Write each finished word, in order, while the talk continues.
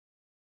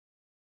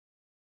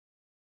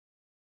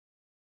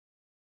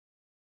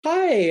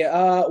Hi,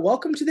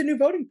 welcome to the New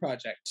Voting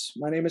Project.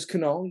 My name is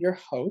Kunal, your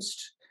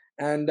host,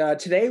 and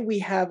today we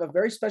have a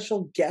very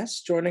special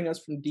guest joining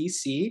us from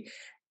DC,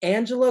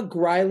 Angela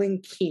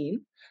Greiling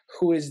Keane,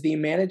 who is the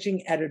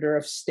managing editor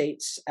of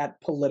states at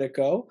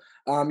Politico.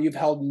 You've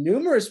held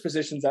numerous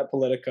positions at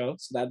Politico,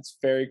 so that's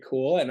very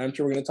cool, and I'm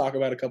sure we're going to talk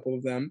about a couple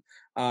of them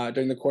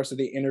during the course of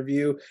the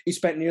interview. You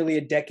spent nearly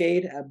a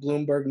decade at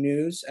Bloomberg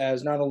News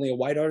as not only a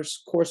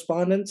WhiteHouse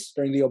correspondent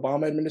during the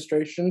Obama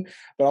administration,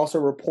 but also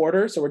a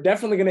reporter. So we're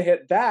definitely going to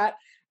hit that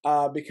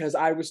because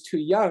I was too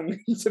young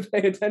to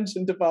pay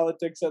attention to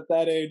politics at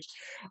that age.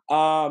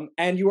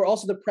 And you were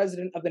also the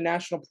president of the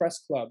National Press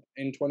Club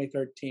in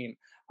 2013.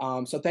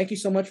 So thank you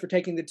so much for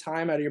taking the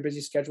time out of your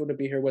busy schedule to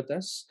be here with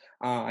us.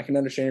 I can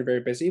understand you're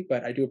very busy,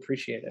 but I do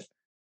appreciate it.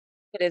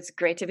 It is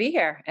great to be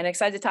here and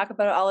excited to talk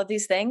about all of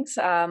these things.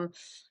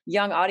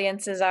 Young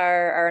audiences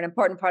are an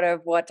important part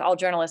of what all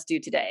journalists do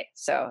today.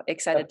 So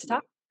excited to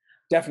talk.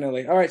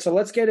 Definitely. All right, so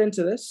let's get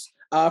into this.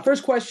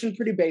 First question,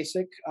 pretty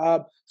basic.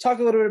 Talk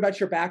a little bit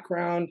about your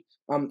background.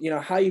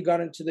 How you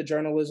got into the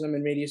journalism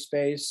and media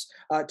space.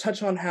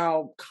 Touch on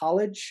how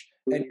college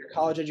and your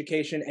college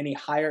education, any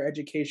higher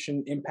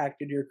education,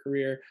 impacted your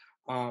career.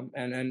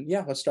 And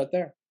yeah, let's start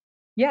there.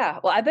 Yeah,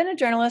 well, I've been a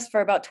journalist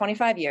for about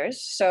 25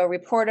 years. So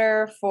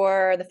reporter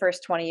for the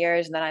first 20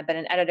 years, and then I've been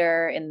an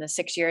editor in the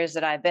 6 years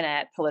that I've been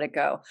at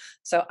Politico.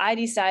 So I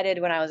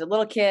decided when I was a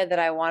little kid that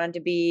I wanted to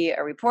be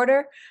a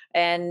reporter.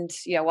 And,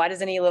 why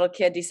does any little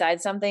kid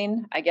decide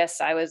something? I guess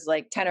I was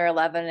like 10 or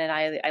 11 and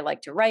I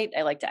like to write.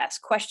 I like to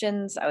ask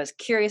questions. I was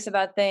curious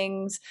about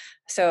things.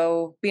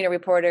 So being a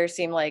reporter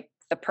seemed like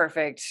the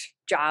perfect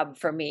job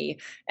for me,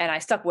 and I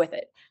stuck with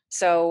it.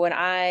 So when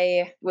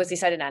I was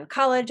decided on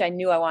college, I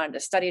knew I wanted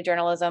to study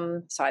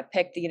journalism. So I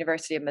picked the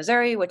University of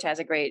Missouri, which has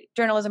a great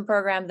journalism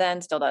program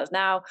then, still does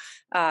now.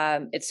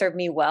 It served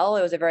me well.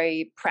 It was a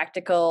very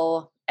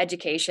practical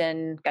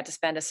education, got to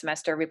spend a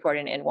semester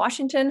reporting in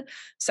Washington.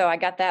 So I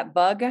got that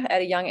bug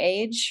at a young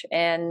age,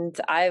 and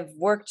I've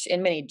worked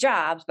in many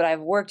jobs, but I've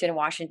worked in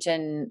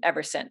Washington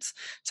ever since.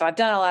 So I've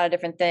done a lot of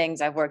different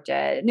things. I've worked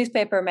at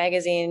newspaper,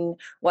 magazine,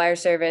 wire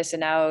service,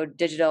 and now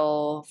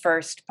digital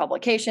first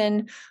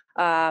publication,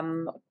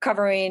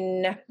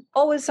 covering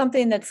always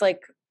something that's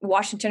like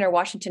Washington or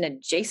Washington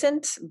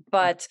adjacent,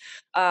 but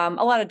a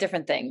lot of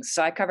different things.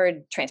 So I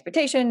covered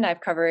transportation. I've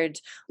covered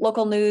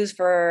local news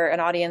for an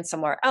audience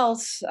somewhere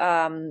else.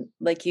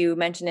 Like you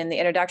mentioned in the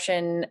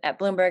introduction, at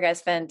Bloomberg, I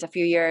spent a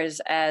few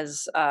years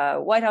as a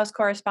WhiteHouse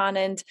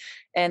correspondent.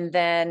 And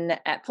then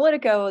at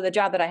Politico, the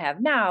job that I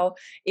have now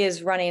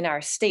is running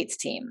our states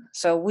team.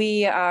 So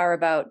we are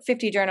about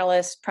 50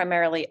 journalists,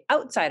 primarily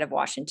outside of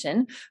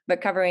Washington,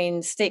 but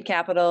covering state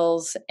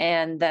capitals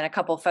and then a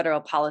couple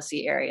federal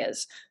policy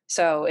areas.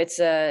 So it's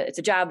a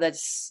job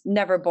that's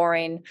never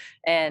boring,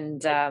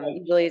 and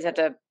you really have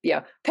to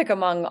pick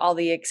among all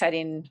the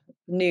exciting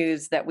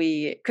news that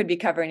we could be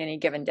covering any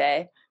given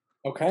day.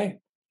 Okay.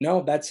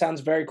 No, that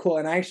sounds very cool.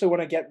 And I actually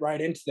want to get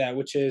right into that,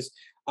 which is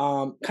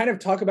kind of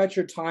talk about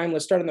your time.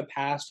 Let's start in the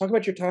past. Talk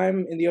about your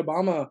time in the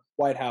Obama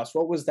White House.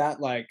 What was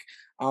that like?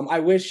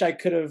 I wish I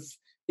could have,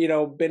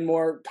 been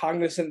more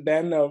cognizant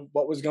then of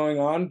what was going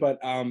on, but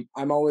I'm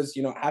always,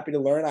 happy to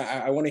learn.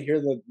 I want to hear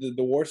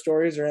the war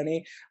stories or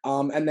any,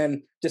 and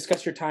then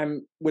discuss your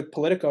time with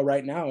Politico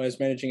right now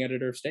as managing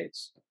editor of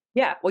States.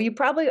 Yeah, well,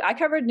 I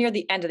covered near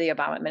the end of the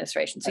Obama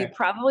administration, so you Okay.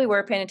 probably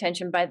were paying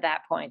attention by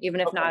that point,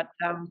 even if Okay. not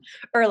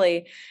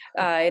early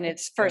in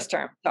its Yeah. first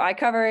term. So I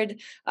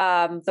covered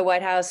the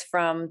White House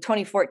from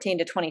 2014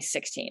 to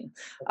 2016.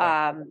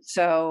 Okay.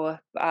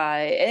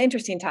 An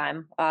interesting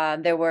time.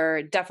 There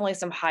were definitely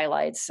some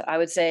highlights. I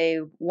would say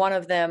one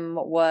of them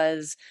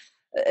was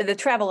the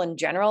travel in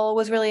general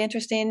was really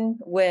interesting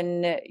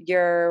when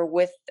you're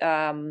with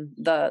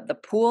the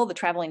pool, the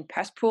traveling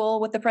press pool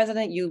with the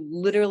president. You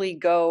literally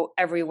go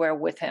everywhere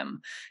with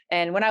him.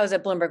 And when I was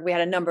at Bloomberg, we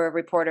had a number of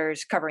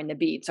reporters covering the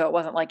beat, so it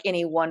wasn't like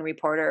any one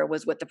reporter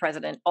was with the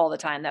president all the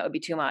time. That would be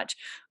too much.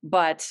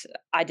 But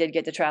I did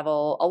get to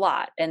travel a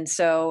lot, and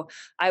so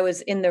I was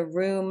in the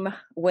room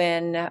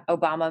when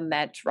Obama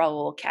met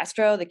Raul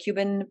Castro, the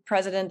Cuban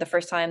president, the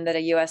first time that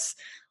a U.S.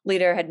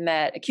 leader had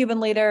met a Cuban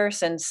leader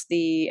since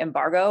the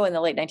embargo in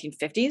the late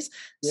 1950s.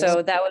 Yeah.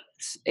 So that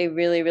was a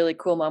really, really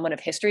cool moment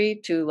of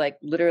history to like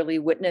literally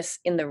witness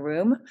in the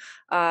room.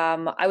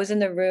 I was in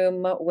the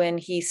room when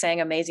he sang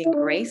Amazing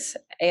Grace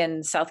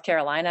in South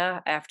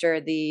Carolina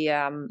after the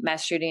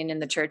mass shooting in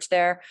the church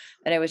there.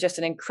 And it was just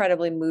an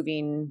incredibly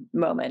moving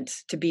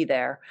moment to be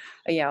there.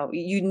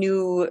 You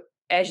knew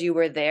as you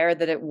were there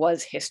that it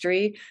was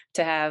history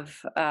to have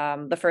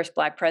the first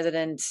Black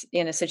president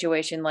in a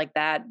situation like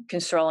that,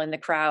 controlling the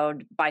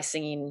crowd by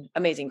singing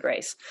Amazing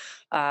Grace.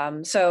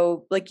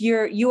 So like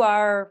you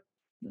are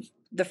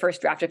the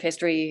first draft of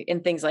history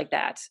in things like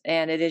that,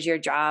 and it is your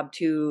job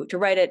to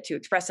write it, to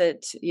express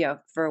it,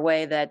 for a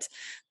way that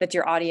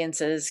your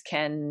audiences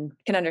can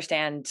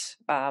understand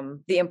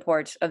the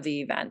import of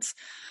the events.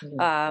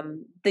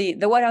 Mhm.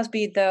 The White House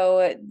beat,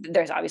 though,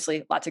 there's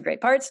obviously lots of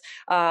great parts.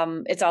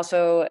 It's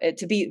also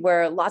to beat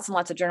where lots and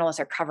lots of journalists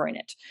are covering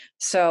it.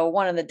 So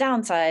one of the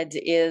downsides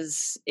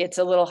is it's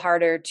a little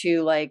harder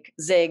to like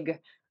zig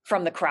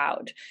from the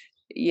crowd.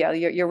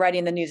 You're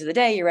writing the news of the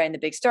day, you're writing the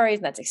big stories,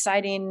 and that's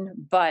exciting.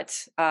 But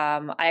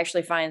I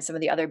actually find some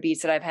of the other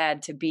beats that I've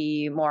had to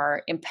be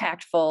more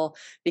impactful,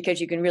 because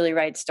you can really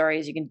write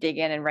stories, you can dig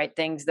in and write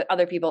things that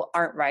other people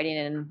aren't writing,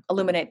 and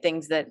illuminate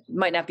things that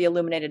might not be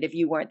illuminated if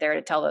you weren't there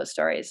to tell those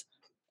stories.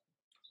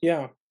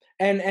 Yeah,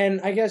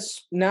 and I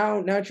guess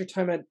now at your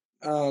time at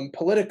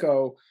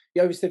Politico,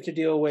 you obviously have to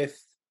deal with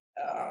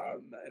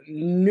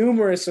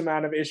numerous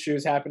amount of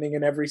issues happening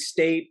in every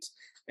state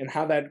and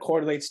how that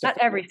correlates to Not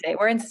every state.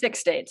 We're in 6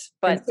 states,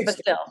 in but six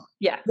still, states.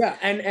 yeah, Yeah,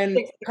 and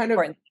 6 is kind of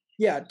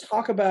important.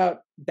 talk about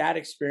that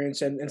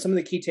experience and some of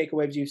the key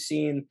takeaways you've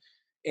seen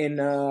in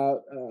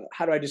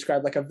how do I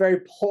describe, like, a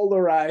very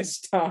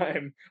polarized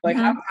time. Like,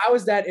 Mhm. how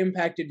has that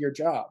impacted your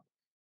job?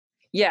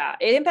 Yeah,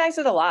 it impacts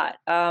it a lot.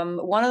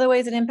 One of the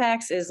ways it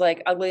impacts is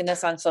like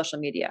ugliness on social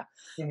media.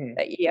 Hmm.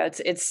 Yeah,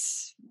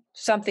 it's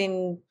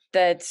something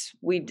that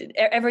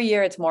every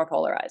year it's more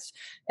polarized,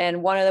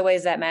 and one of the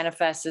ways that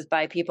manifests is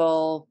by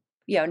people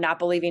not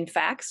believing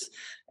facts,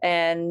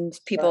 and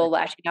people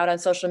Right. lashing out on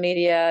social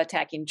media,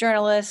 attacking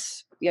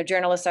journalists.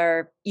 Journalists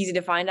are easy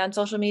to find on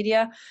social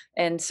media,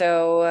 and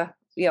so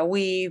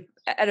we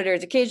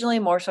editors, occasionally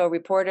more so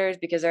reporters,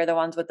 because they're the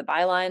ones with the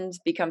bylines,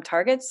 become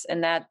targets,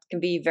 and that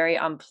can be very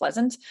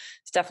unpleasant.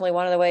 It's definitely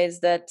one of the ways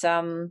that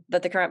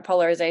that the current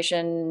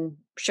polarization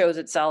shows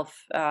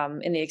itself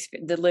in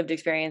the lived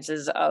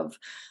experiences of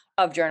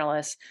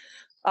journalists.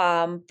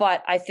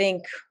 But I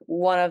think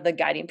one of the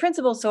guiding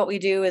principles to what we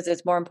do is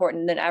it's more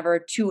important than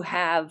ever to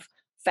have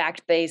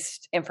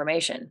fact-based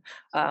information.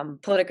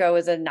 Politico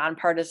is a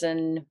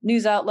nonpartisan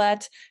news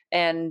outlet,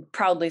 and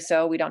proudly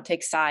so. We don't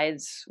take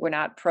sides. We're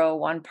not pro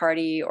one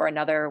party or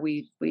another.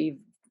 We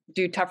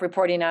do tough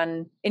reporting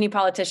on any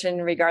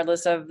politician,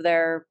 regardless of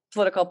their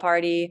political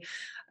party.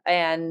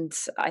 And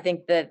I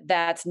think that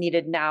that's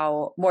needed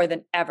now more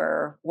than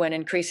ever, when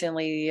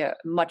increasingly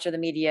much of the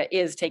media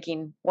is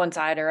taking one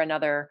side or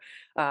another,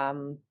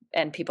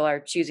 and people are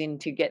choosing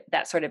to get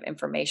that sort of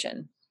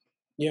information.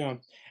 Yeah.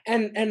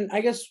 And I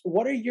guess,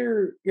 what are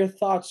your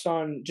thoughts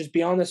on, just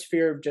beyond the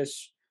sphere of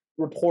just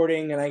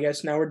reporting, and I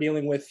guess now we're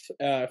dealing with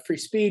free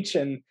speech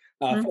and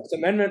Mhm. First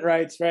Amendment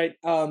rights, right?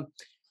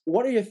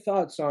 What are your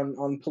thoughts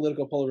on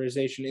political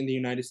polarization in the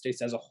United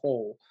States as a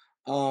whole?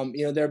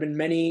 There have been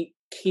many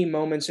key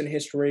moments in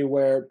history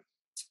where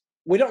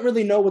we don't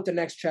really know what the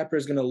next chapter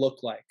is going to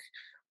look like.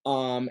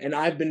 And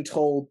I've been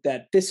told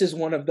that this is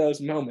one of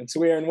those moments.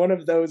 We are in one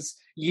of those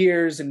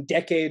years and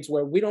decades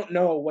where we don't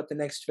know what the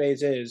next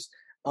phase is.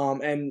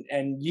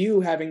 And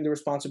you having the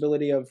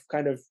responsibility of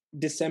kind of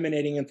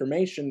disseminating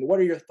information, what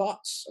are your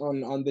thoughts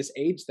on this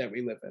age that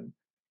we live in?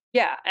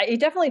 Yeah, it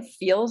definitely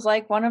feels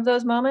like one of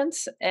those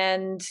moments.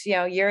 And,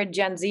 you're a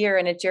Gen Zer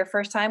and it's your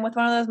first time with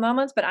one of those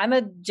moments, but I'm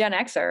a Gen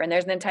Xer and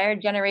there's an entire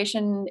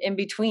generation in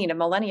between of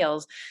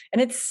millennials. And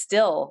it's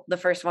still the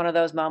first one of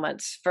those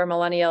moments for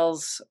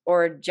millennials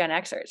or Gen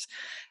Xers.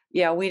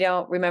 We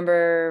don't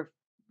remember.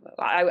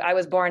 I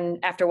was born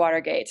after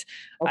Watergate.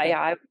 Okay.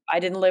 I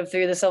didn't live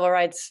through the civil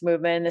rights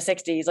movement in the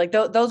 60s. Like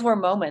those were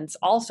moments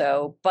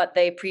also, but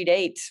they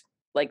predate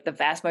like the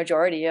vast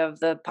majority of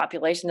the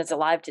population that's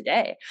alive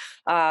today.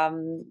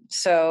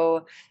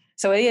 So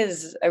it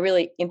is a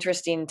really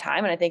interesting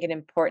time, and I think an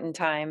important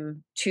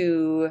time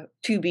to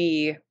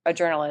be a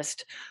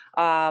journalist.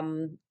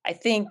 I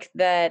think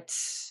that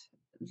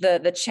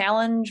the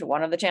challenge,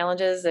 one of the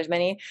challenges, there's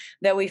many,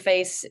 that we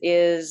face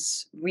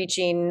is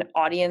reaching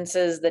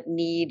audiences that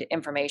need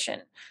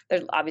information.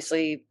 There's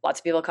obviously lots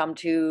of people come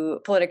to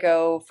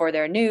Politico for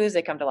their news.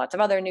 They come to lots of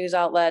other news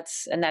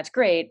outlets, and that's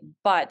great.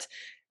 But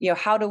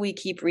how do we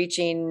keep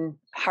reaching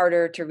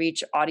harder to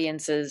reach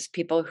audiences,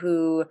 people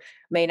who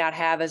may not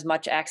have as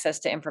much access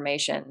to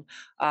information?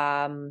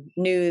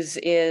 News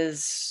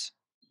is,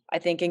 I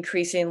think,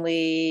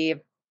 increasingly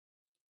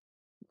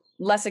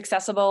less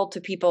accessible to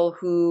people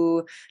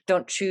who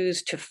don't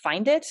choose to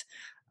find it.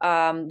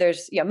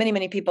 There's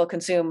many people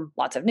consume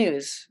lots of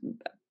news.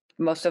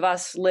 Most of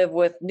us live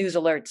with news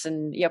alerts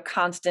and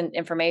constant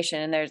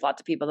information, and there's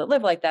lots of people that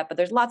live like that, but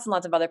there's lots and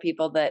lots of other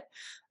people that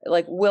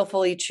like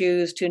willfully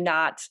choose to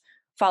not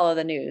follow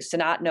the news, to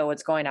not know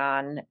what's going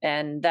on,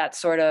 and that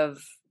sort of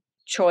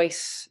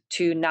choice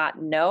to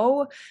not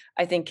know,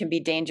 I think, can be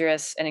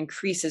dangerous and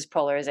increases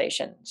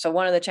polarization. So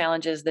one of the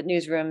challenges that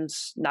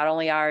newsrooms, not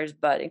only ours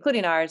but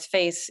including ours,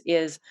 face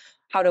is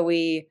how do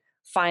we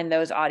find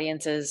those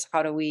audiences?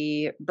 How do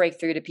we break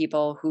through to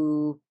people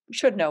who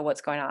should know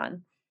what's going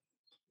on?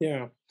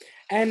 Yeah.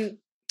 And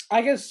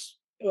I guess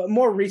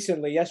more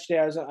recently, yesterday,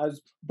 I was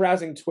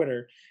browsing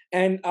Twitter,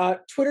 and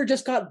Twitter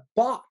just got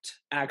bought,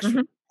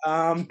 actually. Mhm.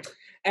 Um,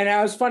 And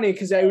I was funny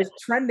because I was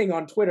trending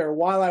on Twitter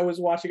while I was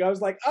watching. I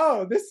was like,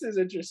 "Oh, this is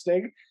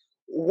interesting."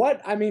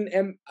 What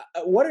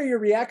are your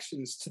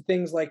reactions to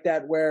things like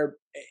that? Where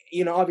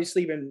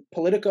obviously, even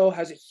Politico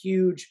has a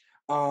huge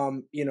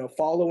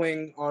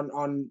following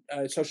on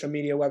social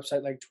media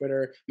website like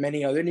Twitter.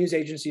 Many other news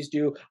agencies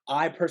do.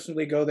 I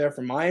personally go there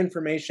for my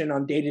information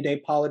on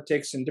day-to-day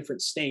politics in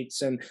different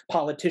states and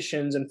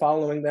politicians and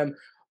following them.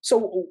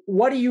 So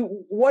what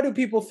do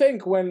people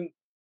think when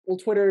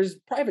Twitter is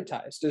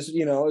privatized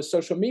as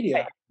social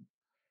media?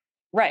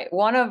 Right.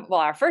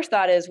 Our first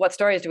thought is, what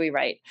stories do we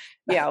write?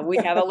 Yeah, we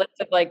have a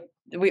list of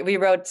we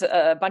wrote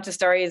a bunch of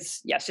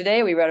stories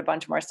yesterday. We wrote a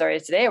bunch more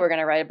stories today. We're going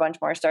to write a bunch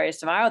more stories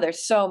tomorrow.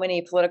 There's so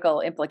many political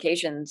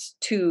implications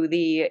to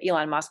the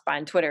Elon Musk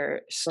buying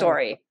Twitter Right,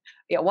 story.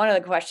 One of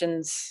the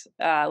questions,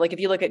 like if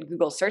you look at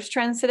Google search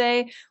trends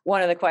today,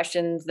 one of the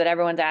questions that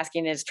everyone's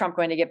asking is Trump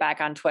going to get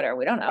back on Twitter?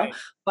 We don't know, right,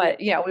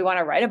 but we want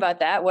to write about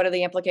that. What are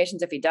the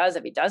implications if he does,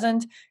 if he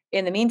doesn't?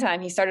 In the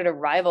meantime, he started a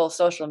rival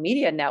social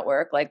media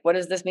network. Like, what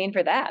does this mean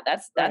for that?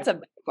 That's right. a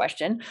big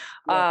question.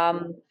 Yeah.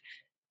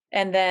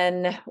 And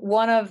then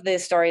one of the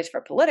stories for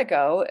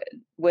Politico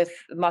with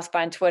Musk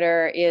buying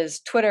Twitter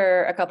is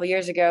Twitter a couple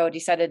years ago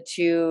decided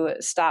to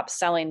stop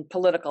selling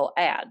political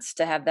ads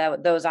to have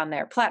those on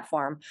their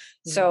platform.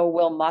 Mhm. So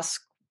will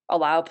Musk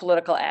allow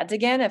political ads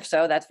again? If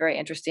so, that's very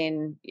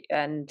interesting.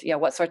 And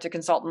what sorts of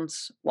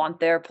consultants want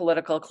their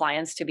political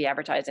clients to be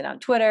advertising on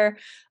Twitter?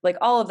 Like,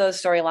 all of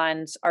those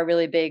storylines are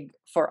really big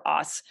for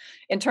us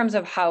in terms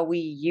of how we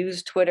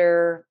use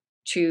Twitter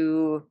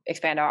to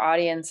expand our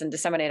audience and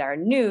disseminate our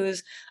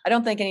news. I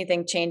don't think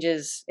anything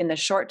changes in the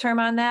short term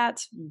on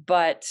that,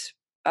 but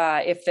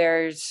if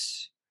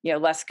there's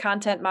less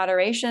content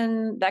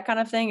moderation, that kind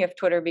of thing, if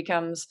Twitter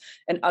becomes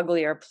an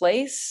uglier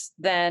place,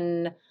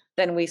 then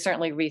we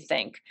certainly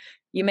rethink.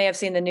 You may have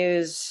seen the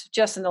news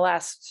just in the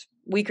last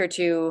week or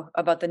two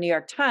about the New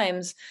York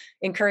Times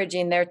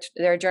encouraging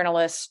their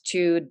journalists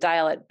to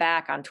dial it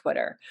back on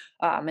Twitter.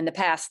 In the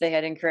past, they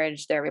had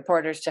encouraged their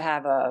reporters to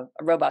have a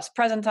robust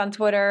presence on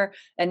Twitter,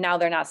 and now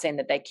they're not saying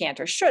that they can't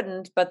or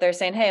shouldn't, but they're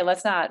saying, hey,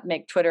 let's not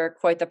make Twitter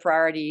quite the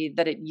priority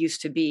that it used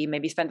to be.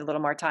 Maybe spend a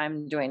little more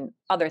time doing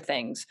other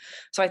things.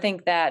 So I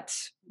think that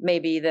may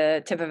be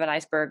the tip of an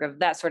iceberg of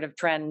that sort of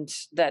trend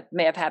that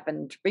may have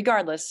happened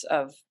regardless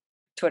of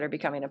Twitter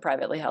becoming a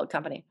privately held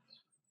company.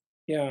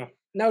 Yeah.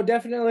 No,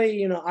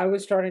 definitely, I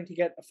was starting to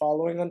get a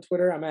following on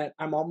Twitter.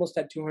 I'm almost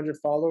at 200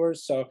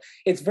 followers, so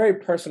it's very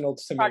personal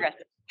to me.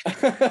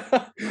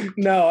 Progress.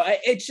 No,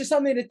 it's just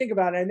something to think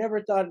about. I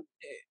never thought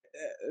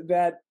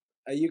that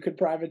you could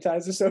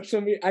privatize the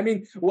social media. I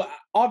mean, well,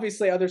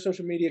 obviously other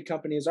social media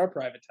companies are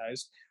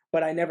privatized,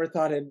 but I never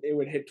thought it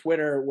would hit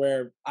Twitter,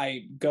 where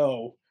I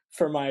go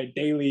for my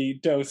daily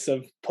dose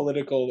of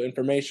political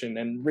information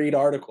and read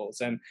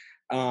articles. And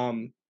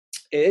um,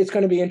 it's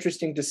going to be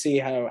interesting to see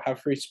how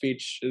free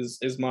speech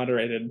is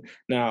moderated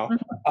now.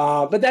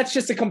 Mhm. But that's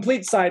just a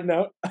complete side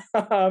note.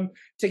 To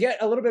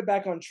get a little bit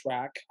back on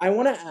track, I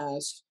want to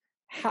ask,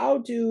 how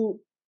do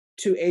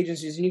two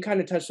agencies, and you kind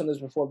of touched on this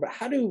before, but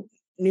how do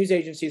news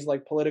agencies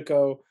like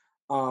Politico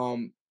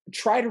um,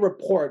 try to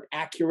report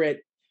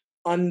accurate,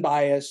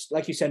 unbiased,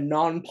 like you said,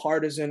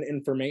 nonpartisan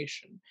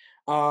information?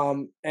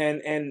 And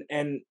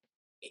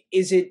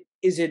is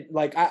it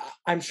like,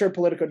 I'm sure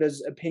Politico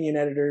does opinion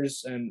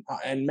editors and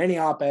many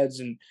op-eds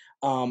and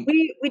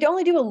We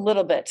only do a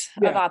little bit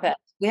of yeah, op-ed.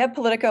 We have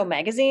Politico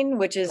magazine,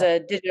 which is a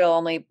digital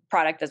only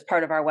product that's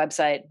part of our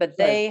website, but right,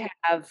 they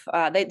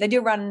have they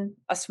do run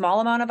a small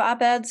amount of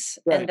op-eds,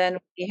 and right, then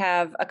we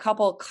have a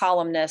couple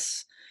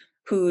columnists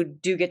who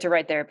do get to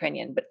write their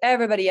opinion. But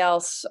everybody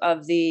else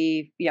of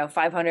the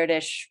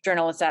 500-ish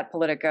journalists at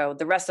Politico,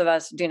 the rest of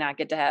us do not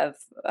get to have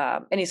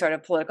any sort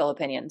of political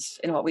opinions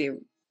in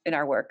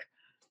our work.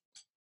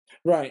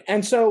 right.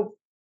 And so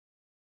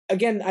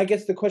again, I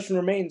guess the question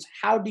remains: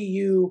 how do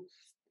you,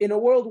 in a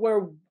world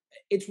where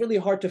it's really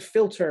hard to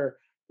filter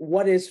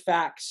what is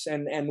facts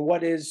and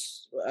what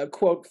is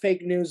quote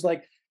fake news,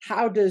 like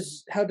how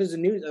does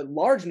a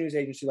large news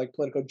agency like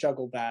Politico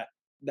juggle that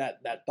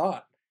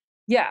thought?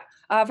 Yeah.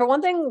 For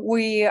one thing,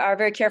 we are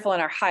very careful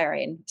in our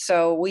hiring.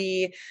 So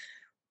we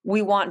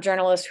want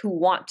journalists who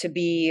want to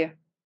be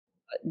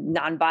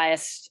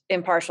non-biased,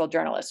 impartial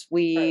journalists.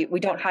 Right, We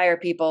don't hire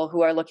people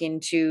who are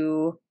looking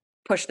to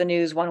push the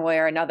news one way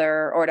or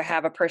another, or to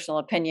have a personal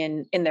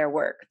opinion in their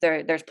work.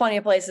 There's plenty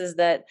of places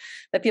that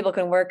people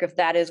can work if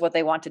that is what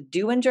they want to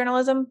do in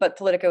journalism, but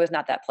Politico is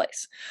not that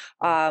place.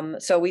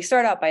 So we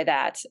start out by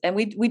that, and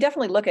we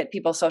definitely look at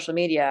people's social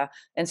media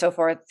and so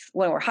forth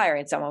when we're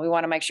hiring someone. We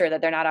want to make sure that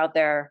they're not out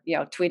there,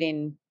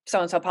 tweeting so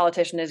and so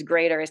politician is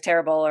great or is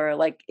terrible, or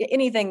like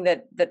anything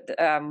that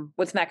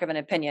would smack of an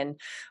opinion.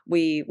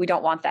 We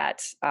don't want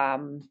that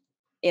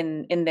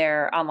in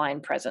their online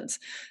presence.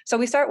 So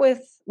we start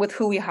with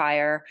who we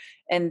hire,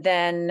 and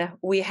then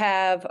we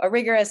have a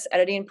rigorous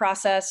editing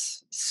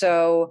process.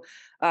 So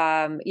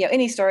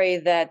Any story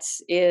that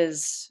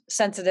is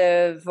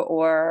sensitive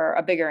or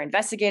a bigger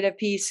investigative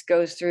piece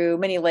goes through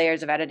many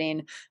layers of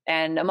editing.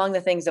 And among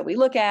the things that we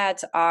look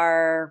at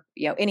are,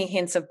 any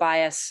hints of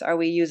bias. Are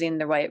we using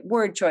the right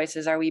word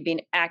choices? Are we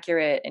being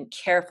accurate and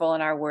careful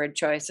in our word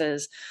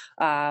choices?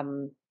 There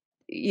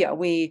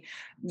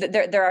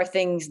are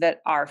things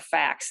that are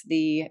facts.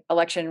 The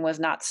election was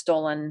not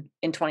stolen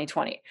in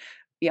 2020.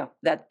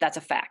 That's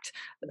a fact.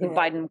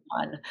 Right. Biden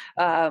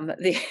won.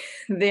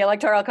 The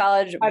Electoral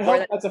College I'd more hope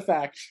than that's a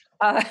fact.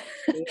 uh,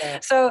 Yeah.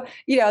 so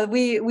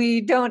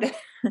we don't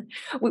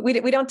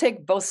we don't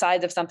take both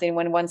sides of something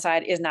when one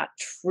side is not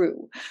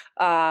true.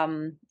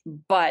 Um,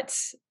 but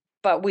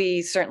but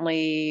we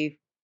certainly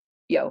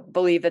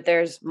believe that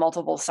there's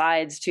multiple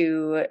sides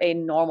to a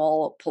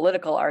normal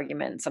political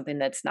argument, something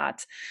that's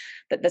not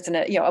that's an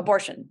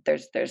abortion.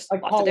 There's Like lots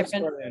of policy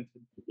different. oriented.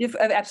 If,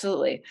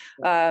 absolutely.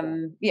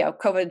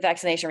 COVID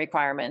vaccination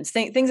requirements,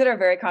 things that are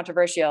very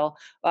controversial,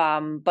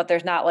 but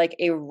there's not like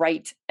a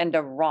right and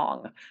a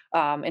wrong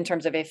in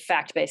terms of a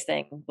fact-based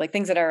thing. Like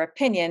things that are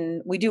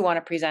opinion, we do want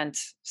to present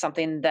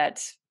something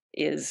that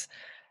is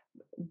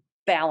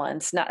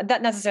balanced, not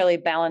necessarily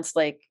balanced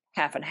like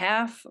half and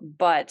half,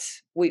 but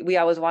we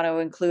always want to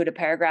include a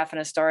paragraph in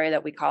a story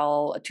that we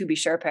call a to be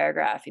sure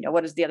paragraph.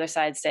 What does the other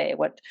side say?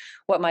 What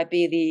might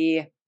be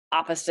the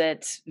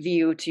opposite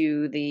view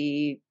to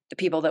the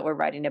people that we're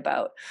writing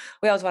about?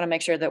 We always want to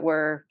make sure that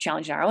we're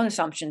challenging our own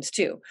assumptions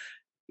too.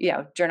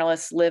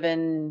 Journalists live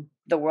in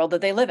the world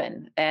that they live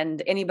in,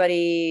 and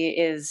anybody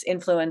is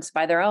influenced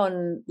by their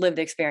own lived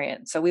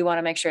experience. So we want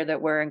to make sure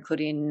that we're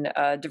including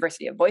a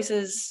diversity of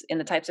voices in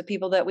the types of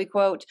people that we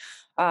quote,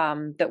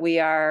 that we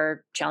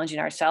are challenging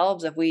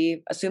ourselves. If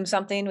we assume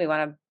something, we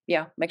want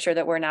to make sure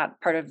that we're not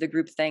part of the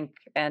groupthink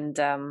and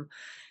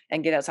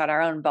get outside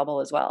our own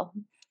bubble as well.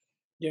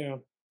 Yeah.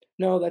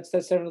 No, that's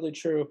definitely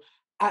true.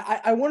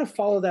 I want to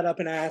follow that up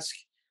and ask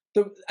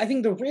I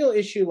think the real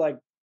issue, like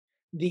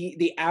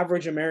the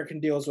average American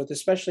deals with,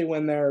 especially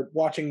when they're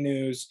watching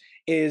news,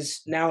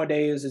 is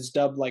nowadays it's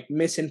dubbed like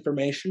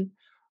misinformation.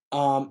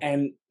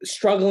 And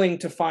struggling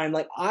to find,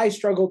 like, I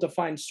struggle to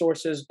find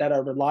sources that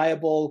are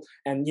reliable,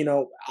 and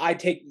I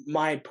take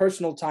my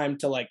personal time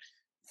to like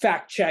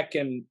fact check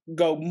and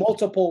go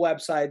multiple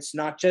websites,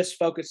 not just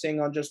focusing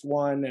on just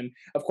one. And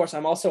of course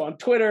I'm also on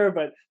Twitter,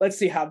 but let's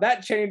see how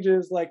that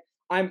changes. Like,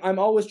 I'm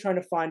always trying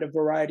to find a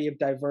variety of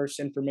diverse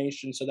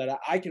information so that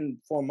I can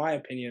form my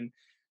opinion.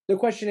 The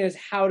question is,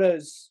 how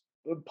does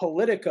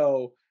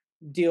Politico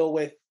deal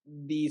with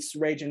these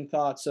raging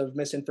thoughts of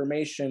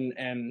misinformation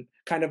and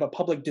kind of a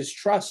public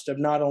distrust of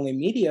not only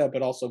media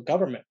but also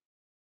government?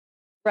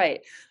 Right.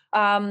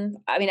 I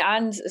mean,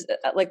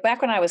 like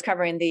back when I was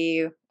covering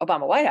the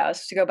Obama White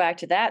House, to go back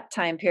to that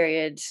time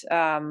period,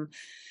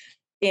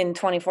 in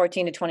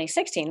 2014 to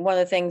 2016, one of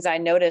the things I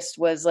noticed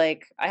was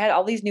like I had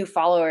all these new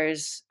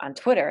followers on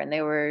Twitter, and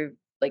they were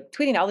like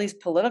tweeting all these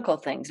political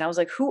things. And I was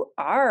like, who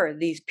are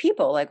these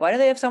people? Like, why do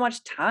they have so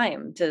much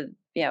time to,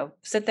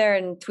 sit there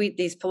and tweet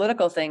these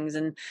political things?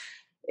 And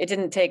it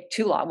didn't take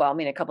too long, well, I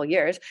mean, a couple of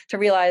years, to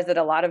realize that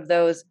a lot of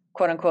those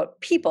quote unquote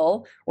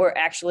people were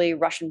actually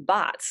Russian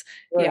bots,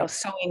 Right.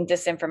 sowing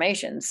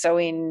disinformation,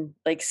 sowing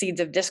like seeds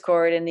of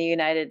discord in the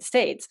United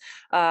States.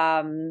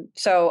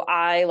 So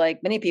I,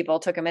 like many people,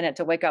 took a minute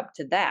to wake up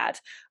to that.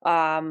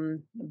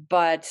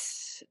 But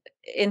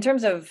in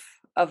terms of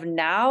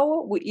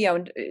now,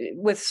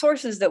 with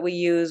sources that we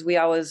use, we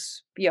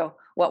always,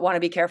 want to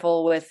be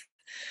careful with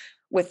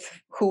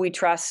who we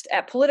trust.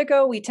 At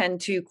Politico, we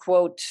tend to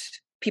quote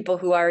people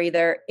who are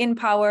either in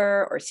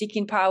power or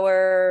seeking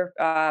power.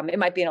 It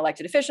might be an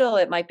elected official,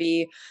 it might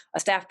be a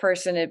staff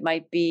person, it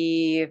might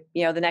be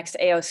the next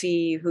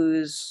AOC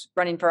who's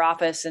running for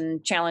office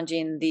and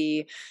challenging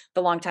the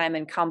longtime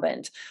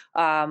incumbent.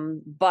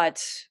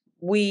 But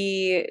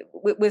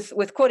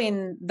with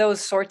quoting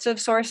those sorts of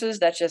sources,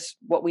 that's just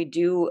what we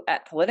do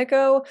at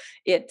Politico.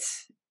 It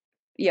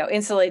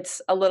insulates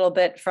a little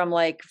bit from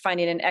like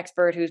finding an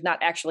expert who's not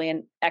actually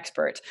an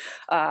expert.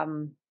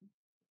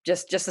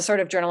 Just the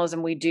sort of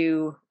journalism we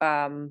do,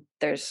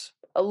 there's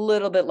a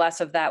little bit less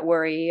of that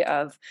worry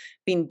of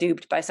being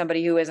duped by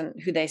somebody who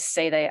isn't who they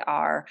say they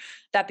are.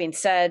 That being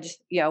said,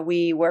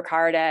 we work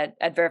hard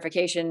at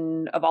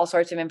verification of all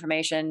sorts of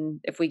information.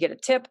 If we get a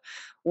tip,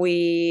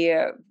 we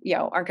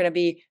aren't going to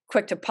be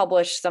quick to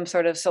publish some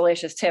sort of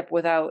salacious tip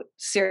without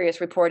serious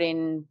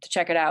reporting to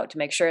check it out, to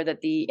make sure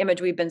that the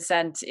image we've been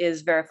sent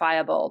is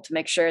verifiable, to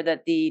make sure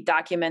that the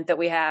document that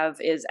we have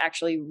is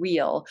actually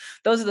real.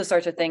 Those are the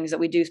sorts of things that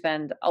we do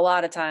spend a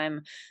lot of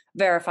time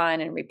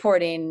verifying and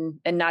reporting,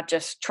 and not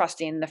just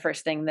trusting the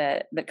first thing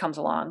that comes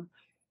along.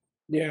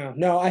 Yeah.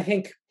 No, I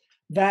think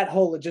that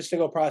whole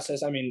logistical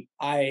process, I mean,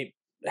 I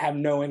have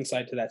no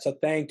insight to that. So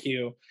thank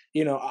you.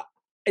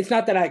 It's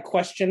not that I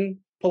question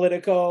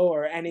Politico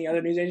or any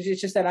other news agency.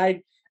 It's just that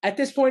at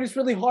this point, it's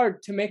really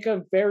hard to make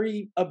a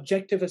very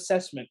objective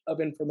assessment of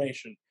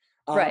information.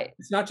 Right.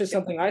 It's not just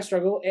something I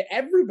struggle.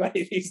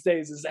 Everybody these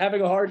days is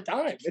having a hard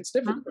time. It's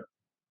difficult.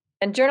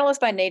 And journalists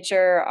by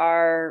nature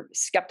are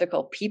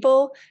skeptical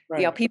people.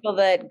 Right. People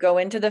that go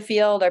into the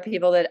field are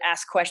people that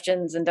ask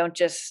questions and don't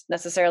just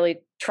necessarily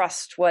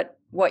trust what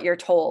you're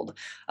told.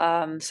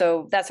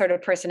 So that sort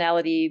of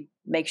personality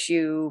makes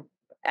you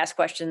ask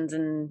questions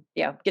and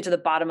get to the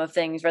bottom of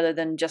things rather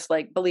than just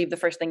like believe the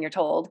first thing you're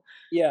told.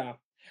 Yeah.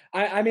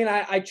 I mean,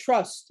 I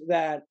trust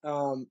that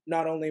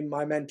not only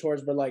my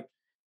mentors, but like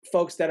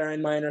folks that are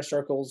in my inner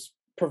circles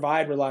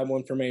provide reliable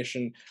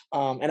information.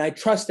 And I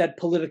trust that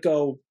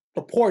Politico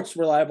reports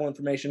reliable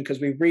information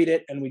because we read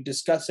it and we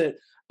discuss it.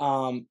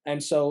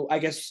 And so I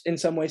guess in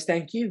some ways,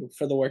 thank you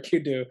for the work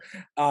you do.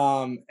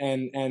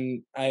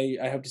 And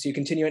I hope to see you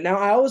continue it. Now,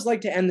 I always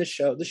like to end the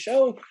show. The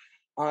show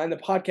and the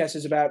podcast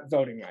is about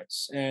voting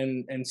rights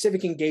and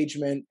civic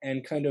engagement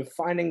and kind of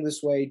finding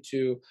this way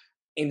to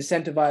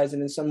incentivize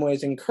and in some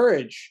ways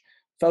encourage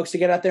folks to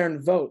get out there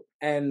and vote.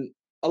 And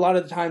a lot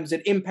of the times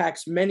it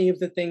impacts many of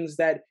the things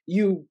that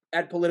you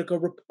at Politico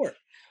report.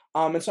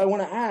 And so I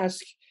want to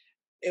ask,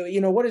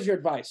 what is your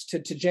advice to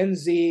Gen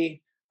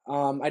Z?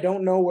 I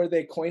don't know where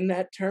they coined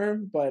that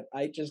term, but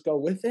I just go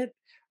with it.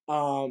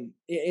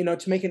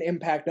 To make an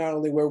impact not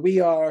only where we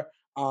are,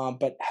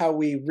 but how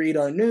we read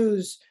our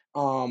news,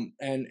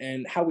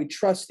 and how we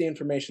trust the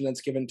information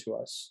that's given to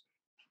us.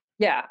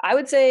 Yeah, I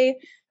would say,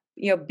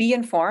 be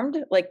informed,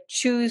 like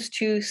choose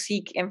to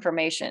seek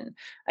information.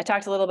 I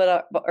talked a little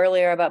bit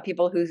earlier about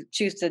people who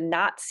choose to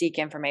not seek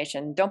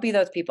information. Don't be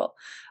those people.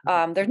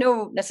 There's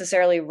no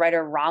necessarily right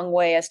or wrong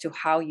way as to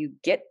how you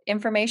get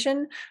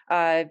information.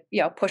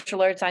 Push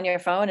alerts on your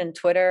phone and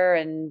Twitter,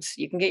 and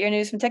you can get your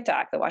news from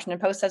TikTok. The Washington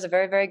Post has a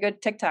very, very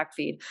good TikTok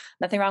feed.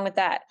 Nothing wrong with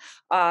that.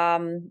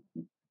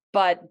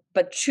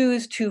 But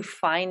choose to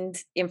find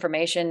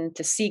information,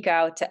 to seek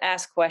out, to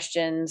ask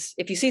questions.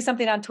 If you see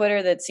something on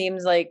Twitter that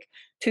seems like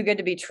too good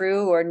to be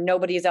true or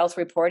nobody's else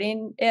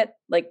reporting it,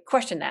 like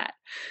question that.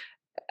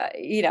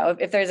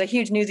 If there's a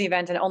huge news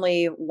event and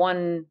only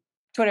one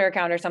Twitter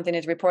account or something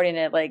is reporting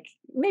it, like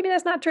maybe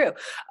that's not true.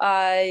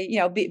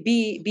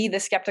 Be the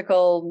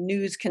skeptical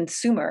news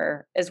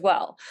consumer as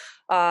well.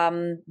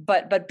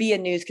 But be a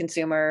news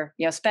consumer.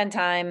 Spend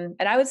time,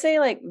 and I would say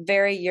like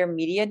vary your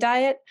media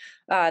diet.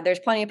 There's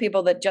plenty of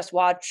people that just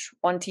watch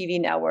one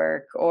TV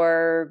network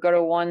or go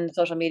to one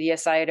social media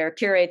site or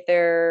curate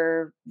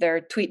their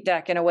tweet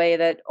deck in a way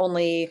that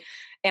only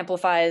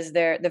amplifies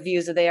the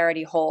views that they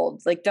already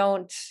hold. Like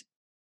don't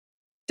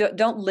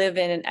live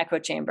in an echo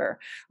chamber.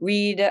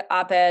 Read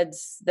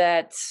op-eds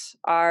that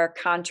are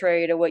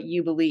contrary to what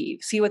you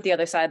believe. See what the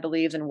other side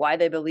believes and why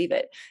they believe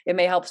it. It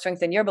may help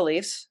strengthen your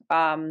beliefs,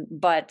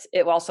 but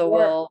it also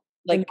will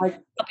help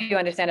you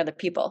understand other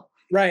people.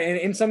 Right, and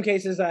in some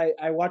cases,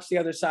 I watch the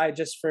other side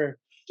just for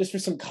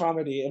some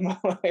comedy in my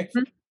life.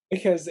 Mhm.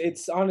 Because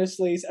it's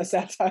honestly a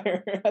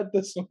satire at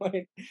this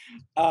point.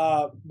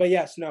 But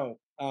yes, no.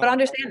 But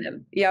understand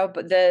them,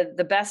 but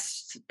the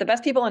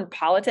best people in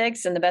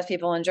politics and the best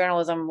people in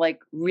journalism like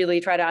really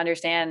try to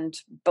understand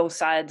both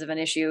sides of an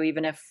issue,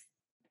 even if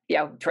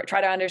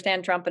try to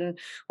understand Trump and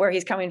where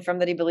he's coming from,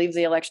 that he believes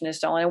the election is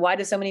stolen, and why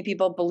do so many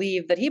people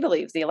believe that he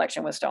believes the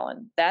election was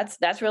stolen.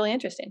 That's really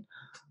interesting.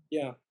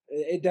 Yeah,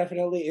 it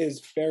definitely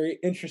is very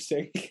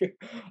interesting.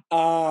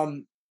 But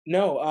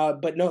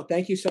no,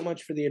 thank you so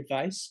much for the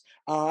advice.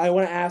 I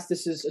want to ask,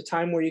 this is a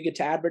time where you get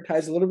to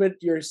advertise a little bit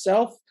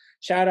yourself.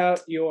 Shout out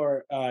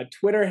your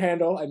Twitter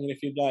handle. I mean,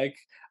 if you'd like,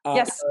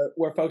 Yes.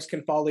 where folks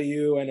can follow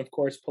you, and of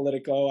course,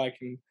 Politico. I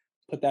can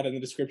put that in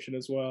the description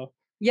as well.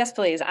 Yes,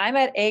 please. I'm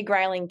at A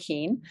Greiling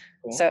Keane.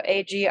 Cool. So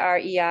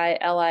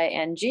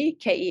AGREILING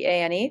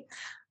KEANE,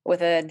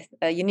 with a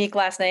unique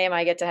last name.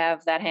 I get to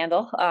have that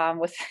handle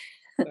with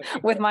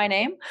with my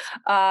name.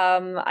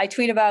 I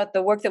tweet about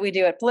the work that we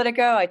do at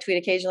Politico. I tweet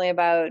occasionally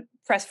about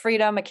press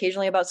freedom,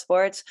 occasionally about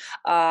sports.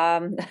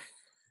 But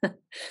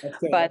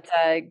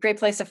great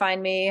place to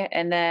find me.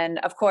 And then,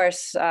 of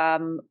course,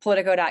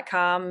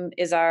 Politico.com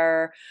is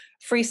our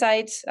free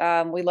site.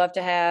 We love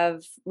to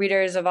have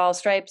readers of all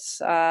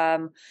stripes.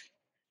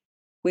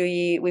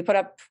 We put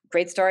up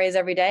great stories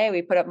every day.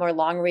 We put up more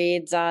long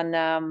reads on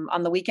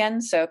the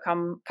weekend. So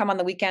come on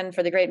the weekend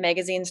for the great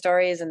magazine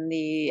stories and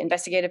the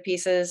investigative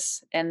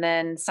pieces, and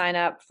then sign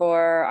up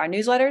for our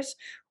newsletters.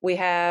 We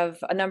have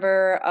a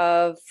number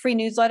of free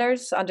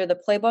newsletters under the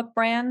Playbook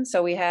brand.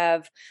 So we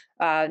have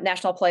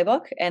National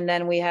Playbook, and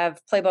then we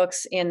have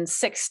playbooks in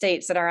 6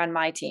 states that are on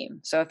my team.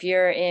 So if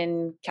you're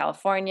in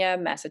California,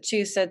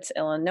 Massachusetts,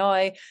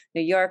 Illinois,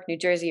 New York, New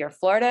Jersey, or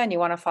Florida, and you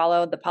want to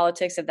follow the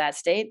politics of that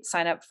state,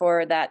 sign up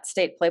for that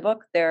state playbook.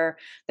 They're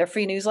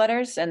free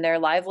newsletters, and they're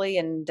lively,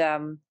 and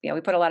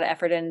we put a lot of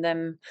effort in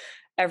them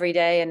every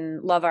day,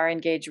 and love our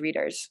engaged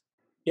readers.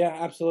 Yeah,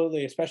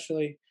 absolutely,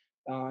 especially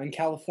in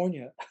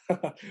California,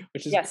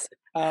 which is yes.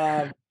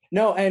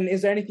 No, and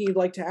is there anything you'd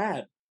like to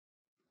add?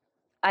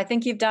 I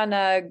think you've done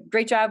a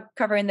great job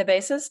covering the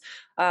bases.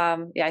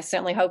 I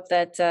certainly hope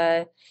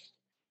that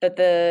that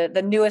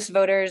the newest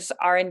voters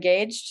are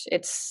engaged.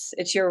 It's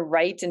your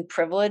right and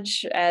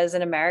privilege as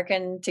an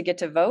American to get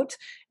to vote.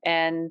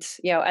 And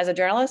as a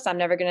journalist, I'm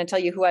never going to tell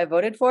you who I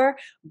voted for,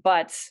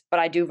 but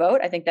I do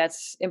vote. I think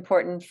that's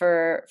important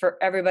for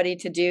everybody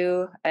to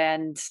do.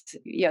 And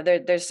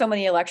there's so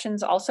many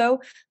elections. Also,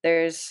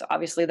 there's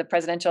obviously the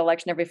presidential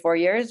election every 4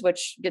 years,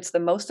 which gets the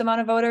most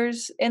amount of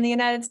voters in the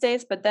United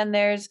States. But then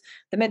there's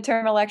the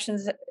midterm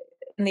elections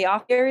in the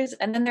off years,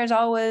 and then there's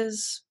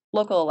always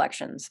local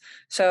elections.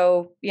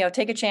 So,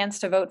 take a chance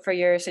to vote for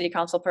your city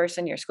council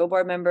person, your school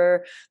board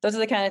member. Those are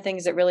the kind of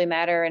things that really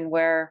matter, and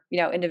where,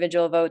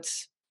 individual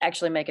votes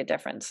actually make a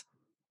difference.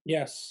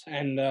 Yes,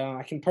 and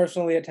I can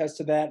personally attest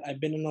to that. I've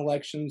been in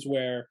elections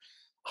where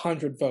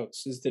 100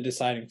 votes is the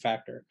deciding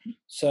factor.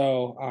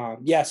 So,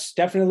 yes,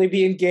 definitely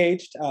be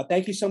engaged.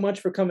 Thank you so much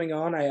for coming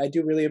on. I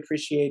do really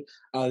appreciate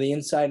the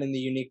insight and the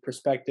unique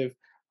perspective.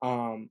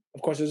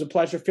 Of course, it was a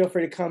pleasure. Feel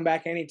free to come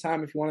back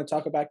anytime if you want to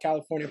talk about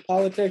California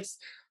politics.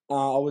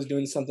 Always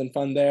doing something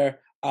fun there.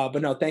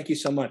 But no, thank you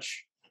so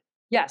much.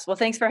 Yes. Well,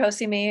 thanks for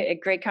hosting me. A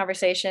great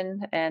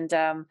conversation, and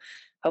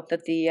hope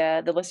that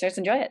the listeners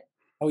enjoy it.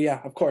 Oh,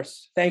 yeah, of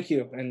course. Thank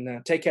you,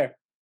 and take care.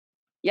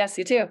 Yes,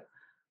 you too.